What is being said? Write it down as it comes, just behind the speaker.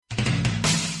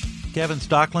Kevin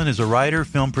Stockland is a writer,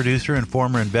 film producer, and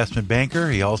former investment banker.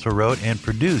 He also wrote and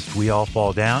produced We All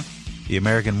Fall Down, The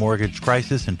American Mortgage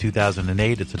Crisis in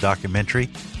 2008. It's a documentary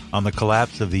on the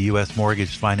collapse of the U.S.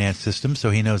 mortgage finance system, so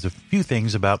he knows a few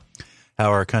things about how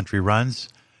our country runs.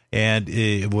 And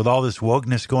with all this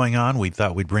wokeness going on, we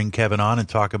thought we'd bring Kevin on and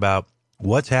talk about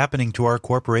what's happening to our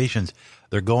corporations.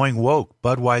 They're going woke.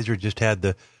 Budweiser just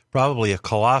had probably a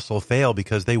colossal fail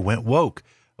because they went woke.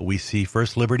 We see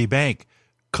First Liberty Bank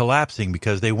collapsing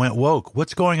because they went woke.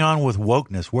 What's going on with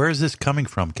wokeness? Where is this coming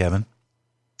from, Kevin?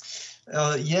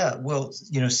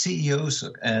 CEOs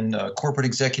and corporate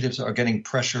executives are getting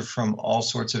pressure from all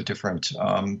sorts of different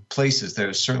places.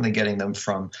 They're certainly getting them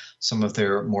from some of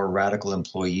their more radical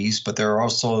employees, but there are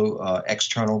also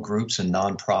external groups and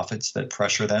nonprofits that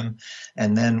pressure them.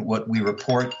 And then what we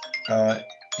report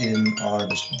in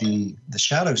the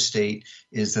shadow state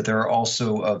is that there are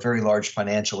also very large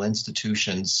financial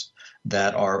institutions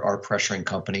that are pressuring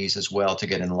companies as well to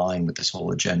get in line with this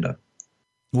whole agenda.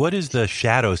 What is the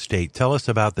shadow state? Tell us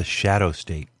about the shadow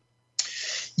state.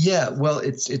 Yeah, well,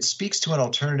 it speaks to an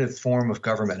alternative form of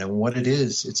government. And what it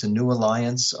is, it's a new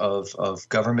alliance of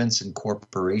governments and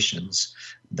corporations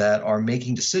that are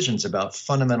making decisions about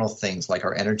fundamental things like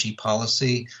our energy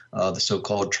policy, the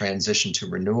so-called transition to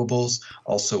renewables,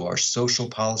 also our social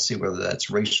policy, whether that's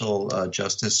racial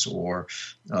justice or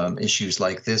issues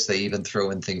like this. They even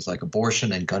throw in things like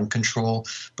abortion and gun control.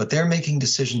 But they're making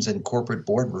decisions in corporate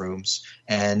boardrooms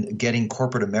and getting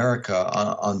corporate America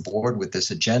on board with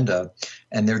this agenda.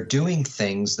 And they're doing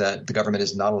things that the government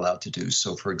is not allowed to do.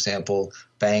 So, for example,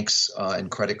 banks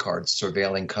and credit cards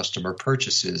surveilling customer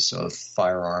purchases of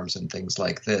firearms and things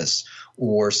like this,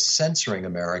 or censoring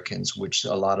Americans, which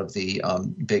a lot of the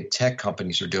big tech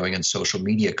companies are doing and social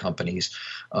media companies.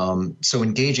 So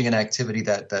engaging in activity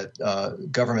that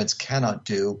governments cannot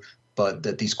do, but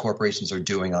that these corporations are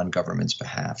doing on government's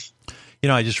behalf. You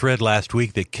know, I just read last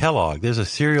week that Kellogg, there's a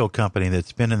cereal company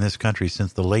that's been in this country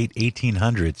since the late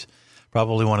 1800s,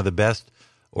 probably one of the best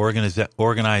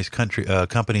organized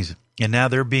companies, and now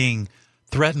they're being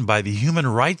threatened by the Human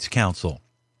Rights Council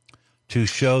to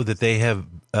show that they have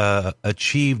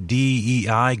achieved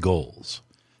DEI goals.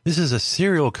 This is a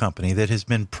cereal company that has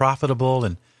been profitable,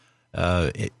 and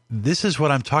this is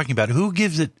what I'm talking about. Who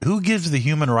gives the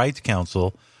Human Rights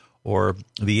Council or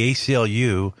the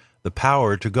ACLU the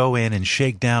power to go in and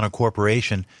shake down a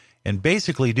corporation and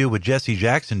basically do what Jesse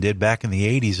Jackson did back in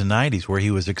the 80s and 90s, where he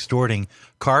was extorting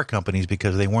car companies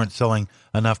because they weren't selling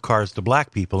enough cars to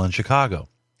black people in Chicago?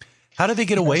 How do they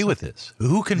get away with this?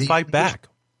 Who can fight back?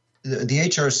 The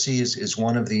HRC is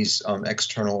one of these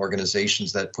external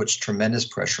organizations that puts tremendous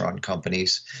pressure on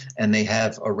companies, and they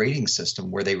have a rating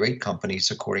system where they rate companies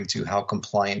according to how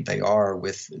compliant they are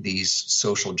with these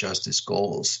social justice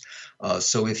goals.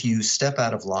 So if you step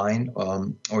out of line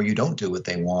or you don't do what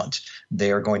they want,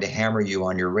 they are going to hammer you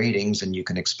on your ratings, and you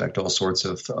can expect all sorts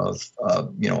of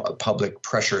public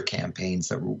pressure campaigns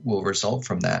that will result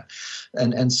from that.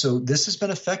 And so this has been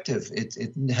effective.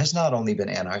 It has not only been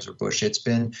Anheuser-Busch, it's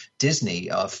been Disney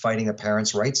fighting a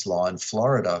parents' rights law in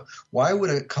Florida. Why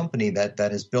would a company that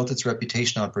has built its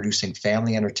reputation on producing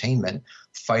family entertainment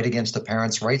fight against the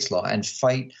parents' rights law and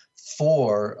fight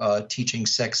for teaching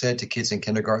sex ed to kids in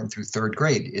kindergarten through third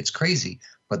grade? It's crazy,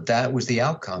 but that was the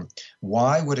outcome.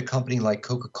 Why would a company like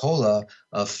Coca-Cola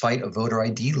fight a voter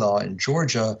ID law in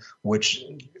Georgia, which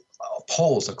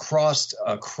polls across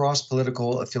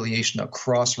political affiliation,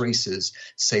 across races,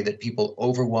 say that people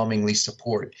overwhelmingly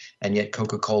support, and yet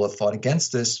Coca-Cola fought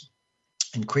against this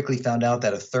and quickly found out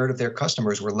that a third of their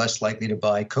customers were less likely to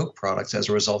buy Coke products as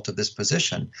a result of this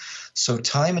position. So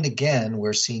time and again,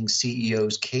 we're seeing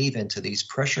CEOs cave into these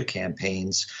pressure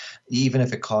campaigns, even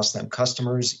if it costs them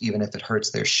customers, even if it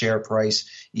hurts their share price,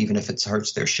 even if it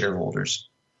hurts their shareholders.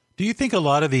 Do you think a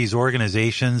lot of these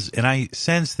organizations, and I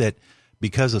sense that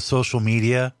because of social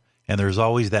media, and there's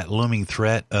always that looming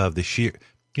threat of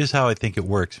here's how I think it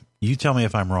works. You tell me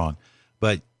if I'm wrong,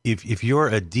 but if you're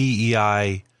a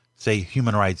DEI, say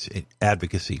human rights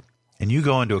advocacy, and you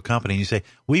go into a company and you say,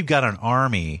 we've got an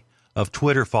army of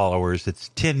Twitter followers that's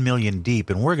 10 million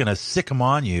deep, and we're going to sick them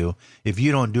on you if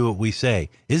you don't do what we say.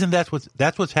 That's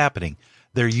what's happening.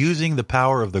 They're using the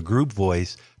power of the group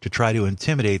voice to try to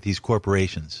intimidate these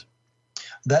corporations.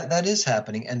 That is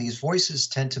happening, and these voices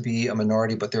tend to be a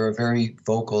minority, but they're a very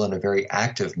vocal and a very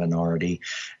active minority.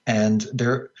 And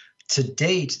to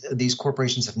date, these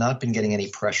corporations have not been getting any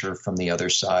pressure from the other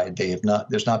side.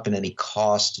 There's not been any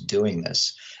cost to doing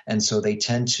this. And so they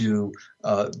tend to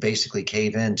basically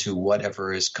cave in to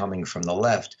whatever is coming from the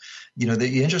left. You know,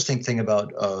 the interesting thing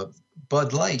about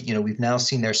Bud Light, we've now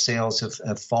seen their sales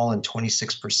have fallen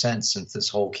 26% since this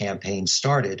whole campaign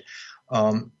started.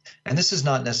 And this is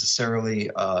not necessarily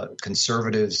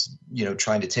conservatives,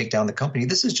 trying to take down the company.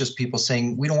 This is just people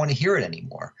saying we don't want to hear it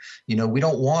anymore. We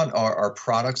don't want our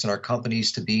products and our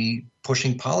companies to be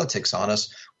pushing politics on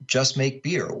us. Just make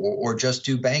beer, or just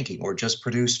do banking, or just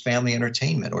produce family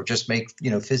entertainment, or just make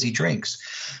fizzy drinks.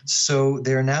 So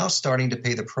they're now starting to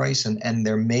pay the price, and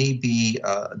there may be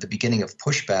the beginning of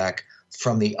pushback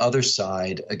from the other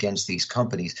side against these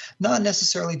companies, not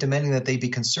necessarily demanding that they be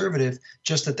conservative,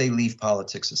 just that they leave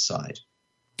politics aside.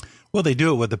 Well, they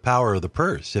do it with the power of the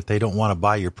purse. If they don't want to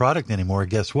buy your product anymore,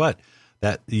 guess what?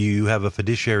 That you have a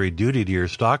fiduciary duty to your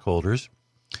stockholders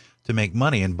to make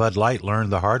money. And Bud Light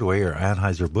learned the hard way, or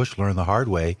Anheuser-Busch learned the hard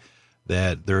way,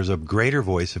 that there's a greater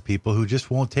voice of people who just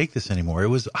won't take this anymore. It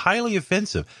was highly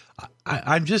offensive.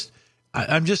 I'm just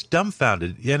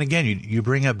dumbfounded. And again, you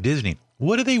bring up Disney.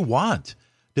 What do they want?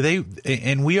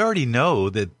 And we already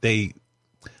know that the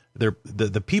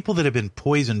people that have been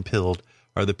poison pilled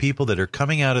are the people that are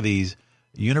coming out of these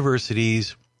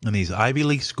universities and these Ivy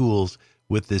League schools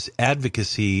with this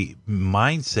advocacy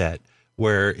mindset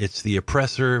where it's the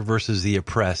oppressor versus the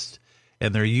oppressed.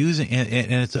 And they're using,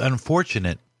 and it's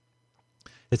unfortunate.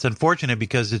 It's unfortunate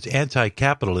because it's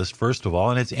anti-capitalist, first of all,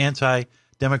 and it's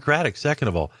anti-democratic, second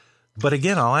of all. But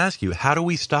again, I'll ask you, how do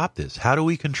we stop this? How do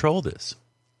we control this?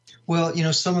 Well,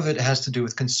 some of it has to do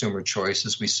with consumer choice,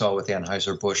 as we saw with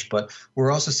Anheuser-Busch, but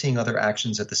we're also seeing other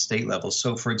actions at the state level.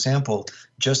 So, for example,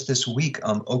 just this week,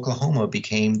 Oklahoma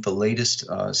became the latest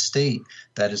state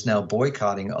that is now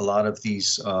boycotting a lot of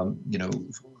these,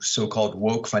 so-called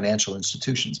woke financial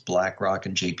institutions, BlackRock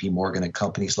and JP Morgan and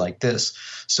companies like this.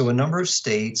 So a number of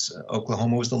states,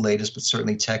 Oklahoma was the latest, but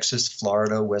certainly Texas,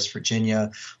 Florida, West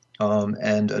Virginia,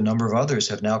 and a number of others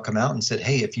have now come out and said,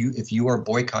 hey, if you are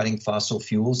boycotting fossil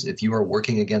fuels, if you are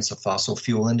working against a fossil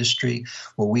fuel industry,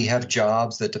 well, we have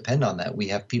jobs that depend on that. We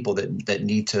have people that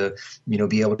need to,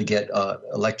 be able to get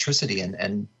electricity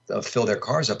and fill their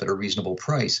cars up at a reasonable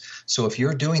price. So if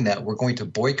you're doing that, we're going to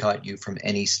boycott you from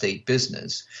any state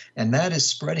business. And that is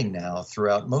spreading now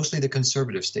throughout mostly the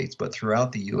conservative states, but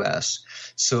throughout the U.S.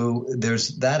 So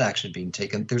there's that action being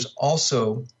taken. There's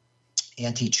also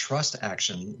antitrust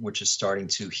action, which is starting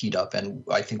to heat up, and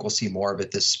I think we'll see more of it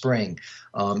this spring.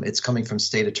 It's coming from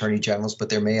state attorney generals, but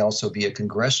there may also be a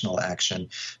congressional action,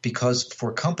 because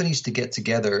for companies to get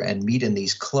together and meet in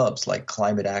these clubs like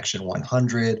Climate Action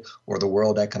 100 or the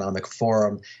World Economic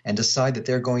Forum and decide that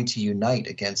they're going to unite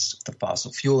against the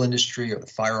fossil fuel industry or the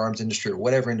firearms industry or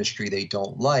whatever industry they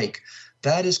don't like,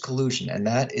 that is collusion, and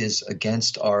that is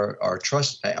against our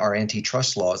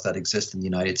antitrust laws that exist in the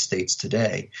United States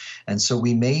today. And so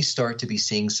we may start to be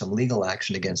seeing some legal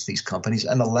action against these companies.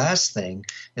 And the last thing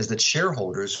is that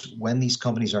shareholders, when these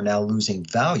companies are now losing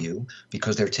value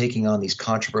because they're taking on these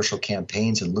controversial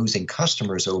campaigns and losing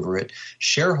customers over it,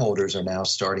 shareholders are now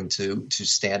starting to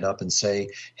stand up and say,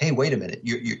 hey, wait a minute,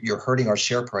 you're hurting our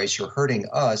share price, you're hurting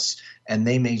us, and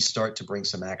they may start to bring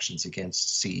some actions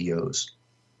against CEOs.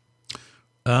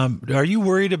 Are you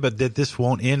worried about that this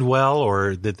won't end well,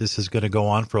 or that this is going to go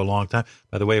on for a long time?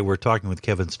 By the way, we're talking with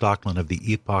Kevin Stockland of the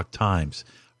Epoch Times.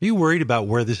 Are you worried about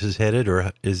where this is headed,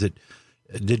 or is it?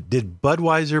 Did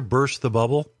Budweiser burst the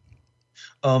bubble?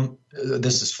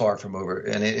 This is far from over,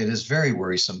 and it is very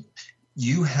worrisome.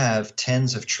 You have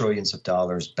tens of trillions of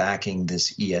dollars backing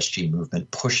this ESG movement,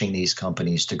 pushing these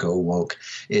companies to go woke.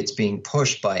 It's being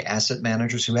pushed by asset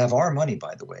managers who have our money,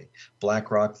 by the way.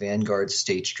 BlackRock, Vanguard,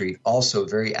 State Street, also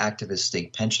very activist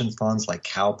state pension funds like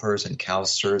CalPERS and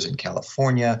CalSTRS in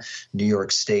California, New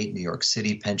York State, New York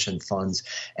City pension funds.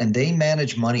 And they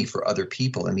manage money for other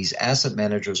people. And these asset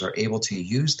managers are able to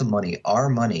use the money, our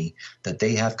money, that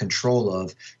they have control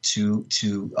of to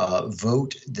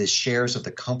vote the shares of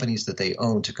the companies that they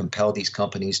own to compel these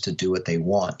companies to do what they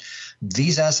want.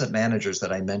 These asset managers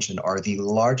that I mentioned are the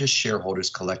largest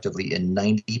shareholders collectively in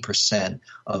 90%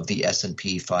 of the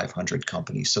S&P 500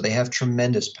 companies. So they have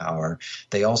tremendous power.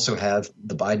 They also have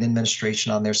the Biden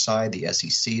administration on their side. The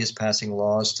SEC is passing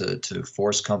laws to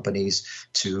force companies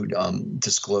to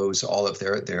disclose all of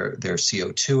their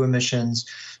CO2 emissions.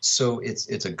 So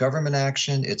it's a government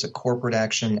action, it's a corporate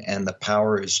action, and the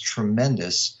power is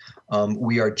tremendous.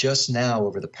 We are just now,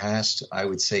 over the past, I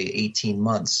would say, 18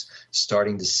 months,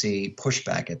 starting to see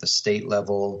pushback at the state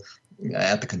level,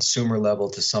 at the consumer level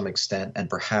to some extent, and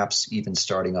perhaps even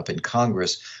starting up in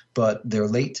Congress. But they're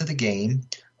late to the game.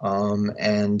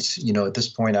 And, at this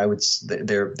point,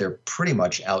 they're pretty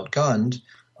much outgunned.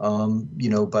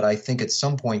 But I think at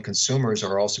some point consumers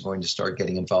are also going to start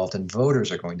getting involved, and voters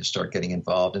are going to start getting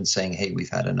involved and saying, hey, we've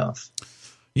had enough.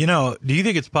 You know, do you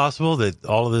think it's possible that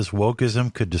all of this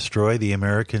wokeism could destroy the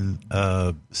American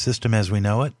system as we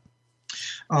know it?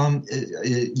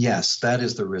 Yes, that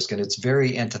is the risk, and it's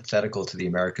very antithetical to the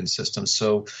American system.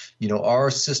 So, our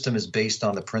system is based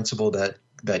on the principle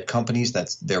that companies,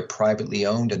 they're privately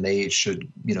owned, and they should,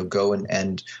 go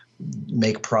and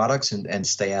make products and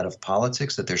stay out of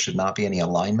politics, that there should not be any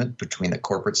alignment between the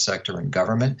corporate sector and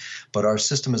government. But our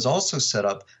system is also set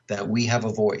up that we have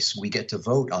a voice. We get to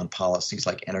vote on policies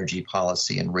like energy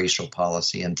policy and racial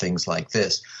policy and things like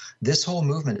this. This whole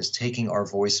movement is taking our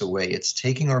voice away. It's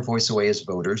taking our voice away as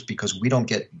voters because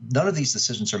none of these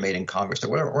decisions are made in Congress. There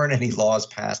weren't any laws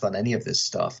passed on any of this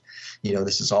stuff.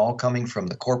 This is all coming from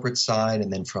the corporate side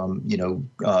and then from,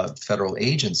 federal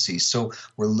agencies. So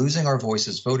we're losing our voice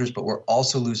as voters, but we're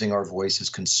also losing our voice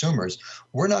as consumers.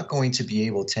 We're not going to be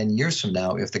able 10 years from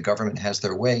now, if the government has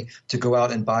their way, to go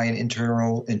out and buy an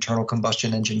internal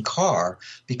combustion engine car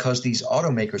because these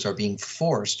automakers are being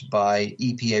forced by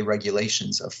EPA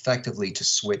regulations effectively to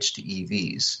switch to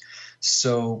EVs.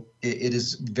 So it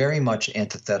is very much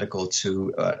antithetical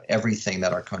to everything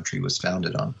that our country was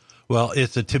founded on. Well,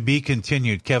 it's a to be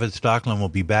continued. Kevin Stocklin will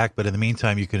be back, but in the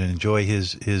meantime, you can enjoy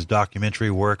his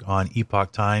documentary work on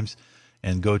Epoch Times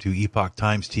and go to Epoch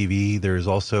Times TV. There's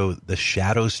also The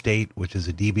Shadow State, which is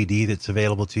a DVD that's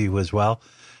available to you as well.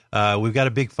 We've got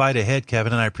a big fight ahead,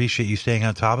 Kevin, and I appreciate you staying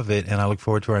on top of it, and I look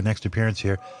forward to our next appearance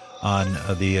here on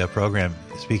the program,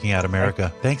 Speaking Out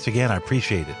America. Thanks again. I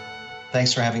appreciate it.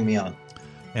 Thanks for having me on.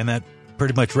 And that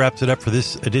pretty much wraps it up for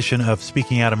this edition of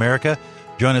Speaking Out America.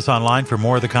 Join us online for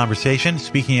more of the conversation,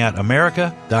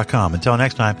 speakingoutamerika.com. Until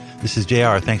next time, this is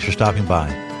JR. Thanks for stopping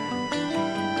by.